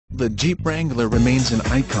The Jeep Wrangler remains an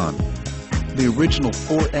icon. The original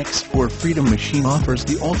 4x4 Freedom Machine offers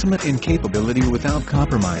the ultimate in capability without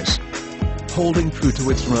compromise, holding true to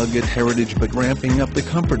its rugged heritage but ramping up the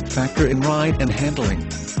comfort factor in ride and handling.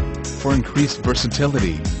 For increased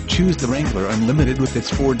versatility, choose the Wrangler Unlimited with its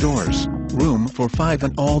 4 doors, room for 5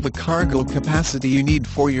 and all the cargo capacity you need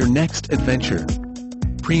for your next adventure.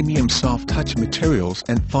 Premium soft-touch materials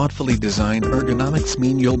and thoughtfully designed ergonomics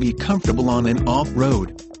mean you'll be comfortable on and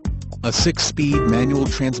off-road. A 6-speed manual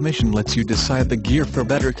transmission lets you decide the gear for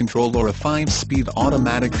better control, or a 5-speed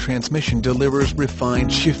automatic transmission delivers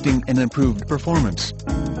refined shifting and improved performance.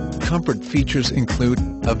 Comfort features include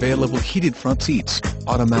available heated front seats,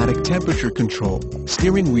 automatic temperature control,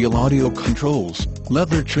 steering wheel audio controls,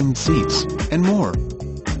 leather-trimmed seats, and more.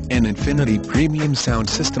 An Infinity Premium sound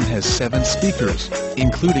system has 7 speakers,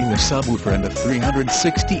 including a subwoofer and a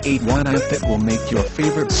 368-watt amp that will make your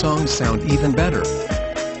favorite songs sound even better.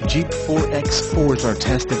 Jeep 4x4s are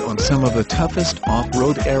tested on some of the toughest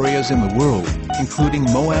off-road areas in the world, including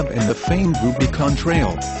Moab and the famed Rubicon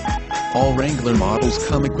Trail. All Wrangler models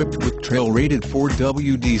come equipped with trail-rated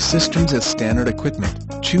 4WD systems as standard equipment.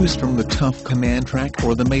 Choose from the Tough Command Track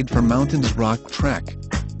or the Made for Mountains Rock Track.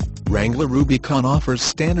 Wrangler Rubicon offers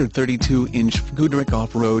standard 32-inch Goodrich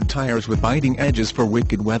off-road tires with biting edges for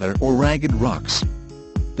wicked weather or ragged rocks.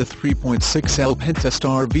 The 3.6L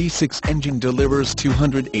Pentastar V6 engine delivers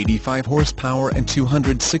 285 horsepower and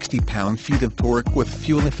 260 pound-feet of torque with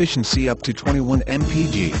fuel efficiency up to 21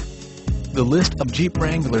 mpg. The list of Jeep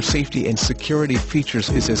Wrangler safety and security features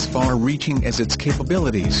is as far-reaching as its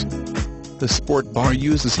capabilities. The Sport Bar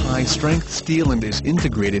uses high-strength steel and is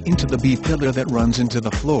integrated into the B-pillar that runs into the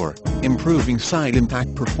floor, improving side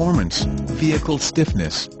impact performance, vehicle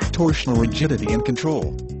stiffness, torsional rigidity and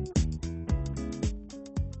control.